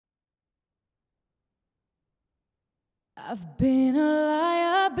I've been a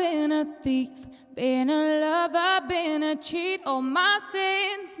liar, been a thief, been a lover, been a cheat. All my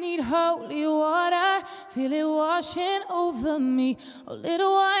sins need holy water, feel it washing over me. Oh,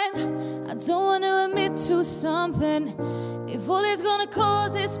 little one, I don't want to admit to something. If all it's gonna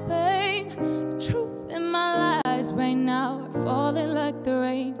cause is pain, the truth in my lies right now are falling like the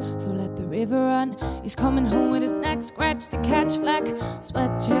rain. So let the river run. He's coming home with his neck scratched to catch flack.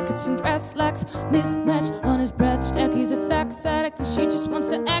 Sweat jackets and dress slacks mismatched on his breastjack. He's a sex addict and she just wants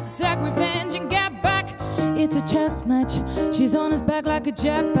to exact revenge and get back. It's a chess match. She's on his back like a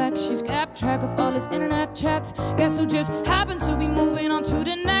jetpack. She's kept track of all his internet chats. Guess who just happened to be moving on to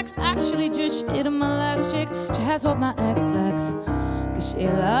the next? Actually just shit on my last chick. She has what my ex lacks, cause she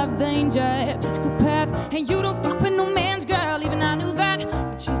loves danger, psychopath. And you don't fuck with no man's girl, even I knew that.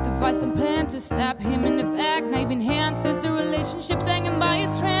 But she's devised some plan to stab him in the back. Knife in hand, says the relationship's hanging by a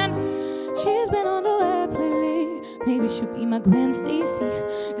strand. She's been on the web lately. Maybe she'll be my Gwen Stacy,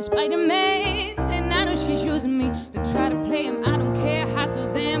 despite the man. And I know she's using me to try to play him. I don't care how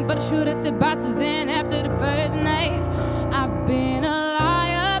Suzanne, but I should have said bye Suzanne after the first night. I've been a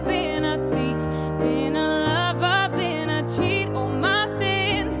liar, been a thief, been a lover, been a cheat. All my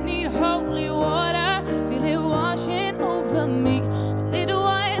sins need holy water, feel it washing over me. Little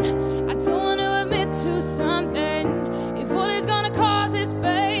one, I don't want to admit to something. If all it's gonna cause is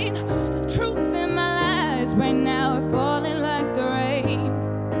pain, the truth in my lies right now are falling like the rain.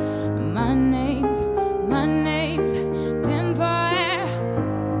 My name's Denver.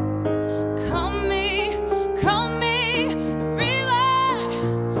 Call me, river.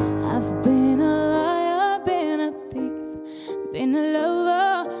 I've been a liar, been a thief, been a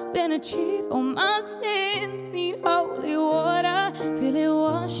lover, been a cheat. All my sins need holy water, feel it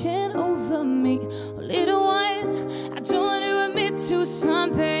washing over me. Little one, I don't want to admit to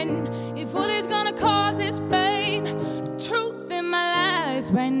something. If all it's gonna cause is pain, the truth in my lies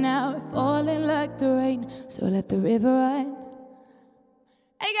right now are falling like the rain. So let the river run.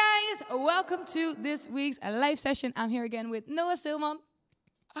 Hey guys, welcome to this week's live session. I'm here again with Noah Stillman.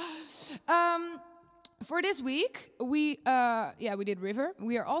 For this week, we did River.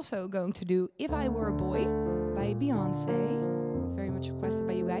 We are also going to do If I Were a Boy by Beyonce. Very much requested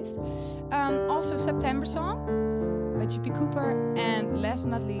by you guys. Also Septembersong by G.P. Cooper. And last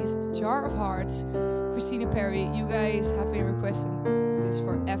but not least, Jar of Hearts, Christina Perry. You guys have been requesting this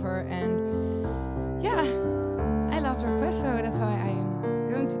forever. And yeah, I love the request, so that's why I am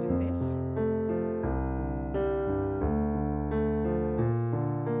going to do this.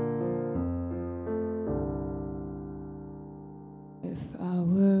 If I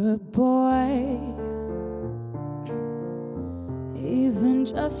were a boy, even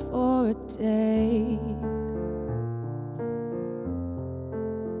just for a day,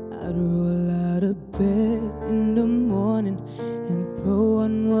 I'd roll out of bed in the morning and throw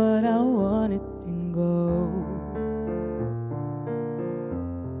on what I wanted, then go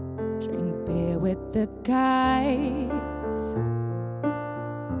drink beer with the guys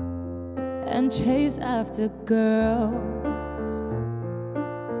and chase after girls.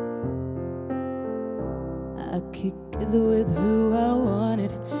 I kick it with who I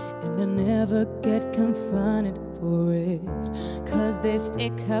wanted, and I never get confronted for it, cause they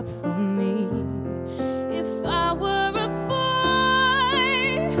stick up for me. If I were a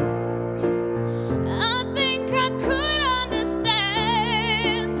boy, I think I could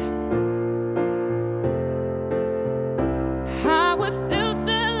understand how it feels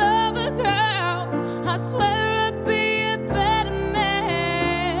to love a girl. I swear I'd be a better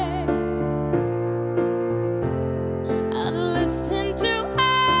man. I'd listen to her,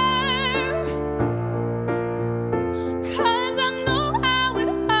 cause I know how it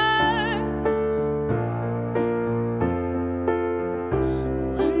hurts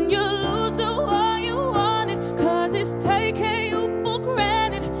when you lose the one you wanted, cause it's taking you for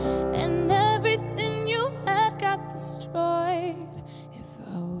granted, and everything you had got destroyed. If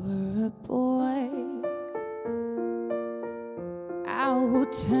I were a boy, I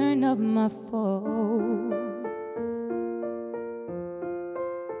would turn off my phone,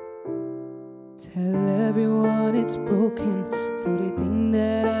 tell everyone it's broken, so they think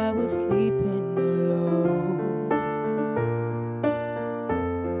that I was sleeping alone.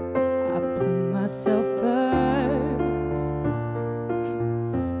 I put myself first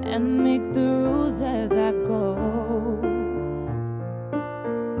and make the rules as I go,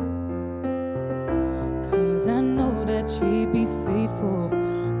 cause I know that she'd be faithful,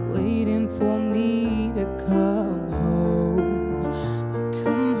 waiting for me to come home, to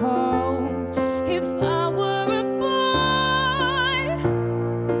come home. If I were a boy,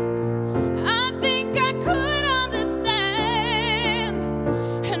 I think I could understand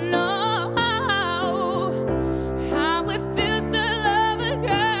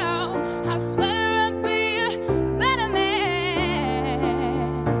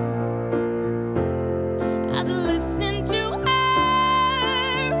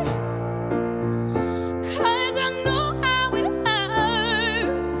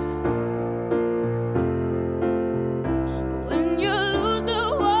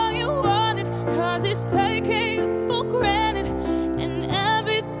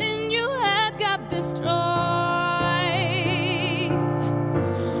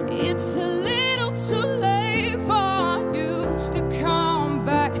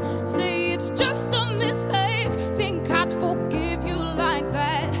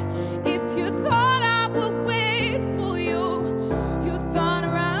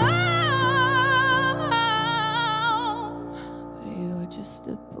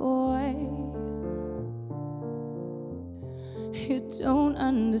boy. You don't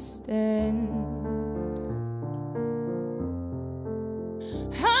understand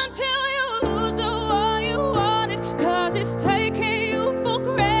until you lose the one you wanted, 'cause it's taking you for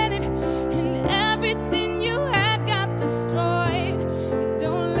granted, and everything you had got destroyed. You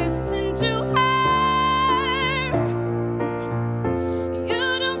don't listen to her, you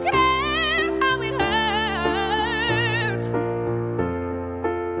don't care how it hurts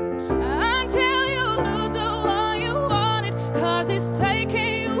until you lose the one you wanted, 'cause it's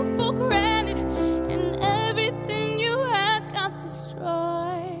taking you for granted, and everything you had got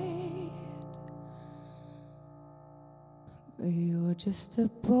destroyed. But you're just a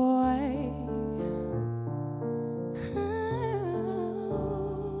boy.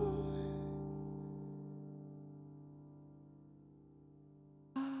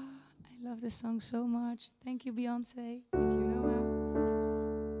 I love this song so much. Thank you, Beyonce. Thank you, Noah.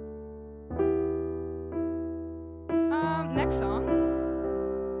 Next song.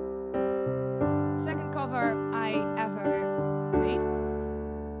 Second cover I ever made.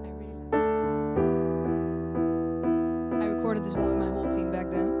 I really like it. I recorded this one with my whole team back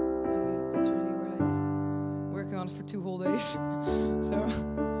then, and we literally were like working on it for 2 whole days. So I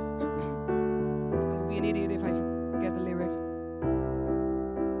would be an idiot if I forget the lyrics.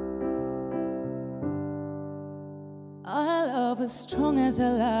 Our love is strong as a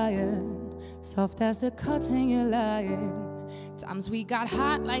lion, soft as a cotton you're lying. Times we got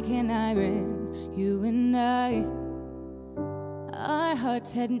hot like an iron, you and I. Our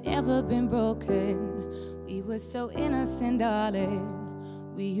hearts had never been broken. We were so innocent, darling.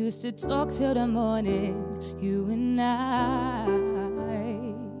 We used to talk till the morning, you and I.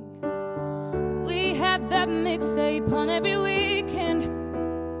 We had that mixtape on every weekend,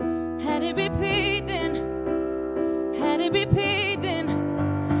 had it repeating, had it repeating.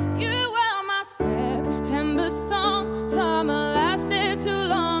 You were my September song. Summer lasted too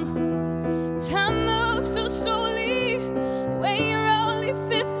long. Time moves so slowly when you're only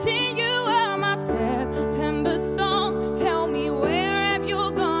 15. You were my September song. Tell me, where have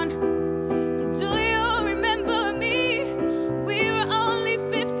you gone? Do you remember me? We were only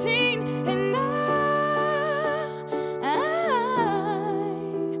 15, and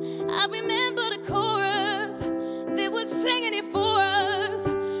I remember the chorus. They were singing it for us.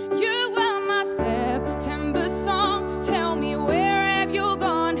 You were my September song. Tell me, where have you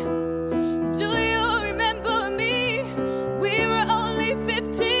gone? Do you remember me? We were only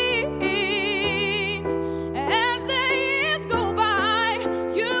 15. As the years go by,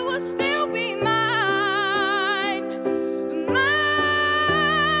 you will still be mine,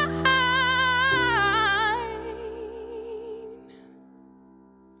 mine.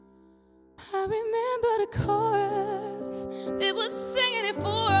 I remember the chorus. They were singing it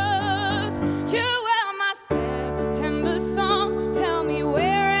for us. You were my September song. Tell me,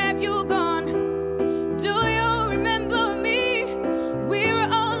 where have you gone? Do you remember me? We were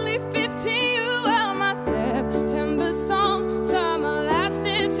only 15. You were my September song. Summer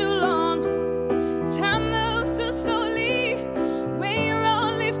lasted too long. Time moves so slowly when you're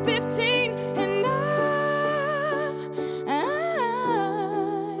only 15, and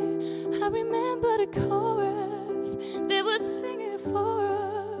I remember the chorus. They were singing it for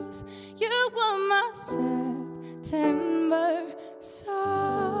us. You were my September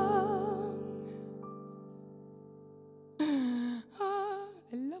song. Oh,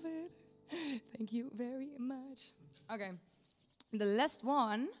 I love it. Thank you very much. Okay. The last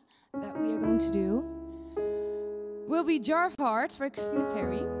one that we are going to do will be Jar of Hearts by Christina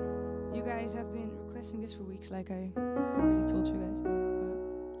Perry. You guys have been requesting this for weeks, like I already told you guys.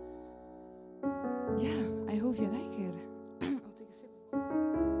 But yeah, I hope you like it. I'll take a sip.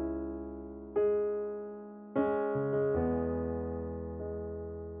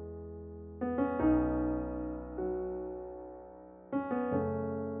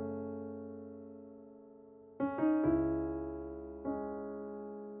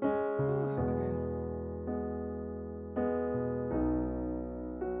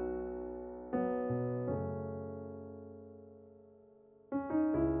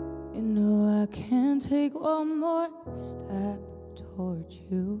 You know I can't take one more step towards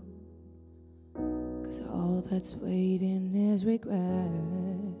you, 'cause all that's waiting is regret.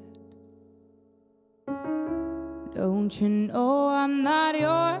 Don't you know I'm not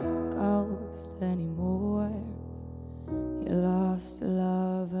your ghost anymore? You lost the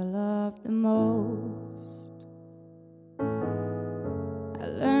love I loved the most. I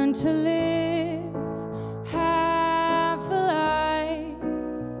learned to live half a life,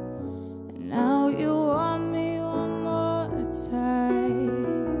 and now you want me one more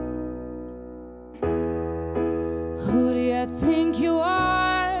time.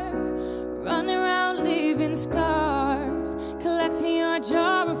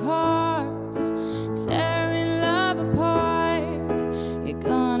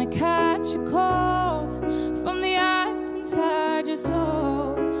 gonna catch a cold from the ice inside your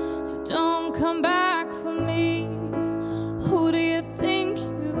soul. So don't come back for me. Who do you think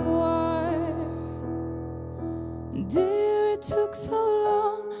you are? Dear, it took so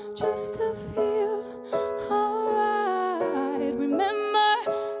long just to feel alright. Remember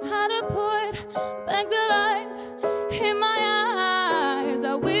how to put back the light in my eyes.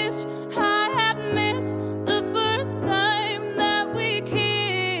 I wish I had missed the first time that we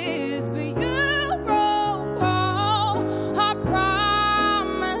kissed, but you broke all our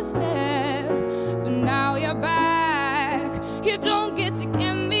promises. But now you're back. You don't get to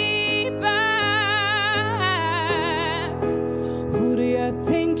get me back. Who do you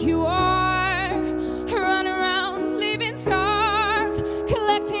think you are? Run around leaving scars,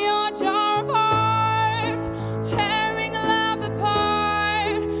 collecting your jar of hearts, tearing love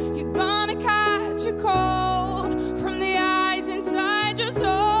apart. You're gonna catch a cold from the eyes inside your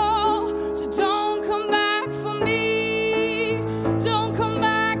soul. So don't come back for me. Don't come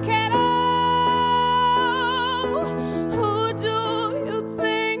back at all. Who do you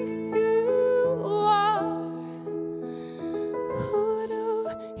think you are? Who do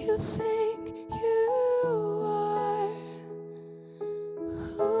you think you are?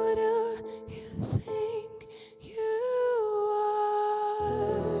 Who do you think you are?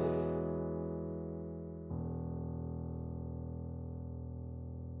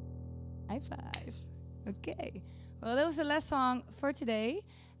 High five. Okay. Well, that was the last song for today.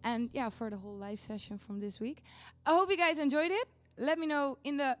 And yeah, for the whole live session from this week. I hope you guys enjoyed it. Let me know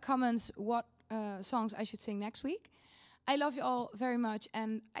in the comments what songs I should sing next week. I love you all very much.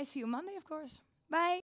 And I see you Monday, of course. Bye.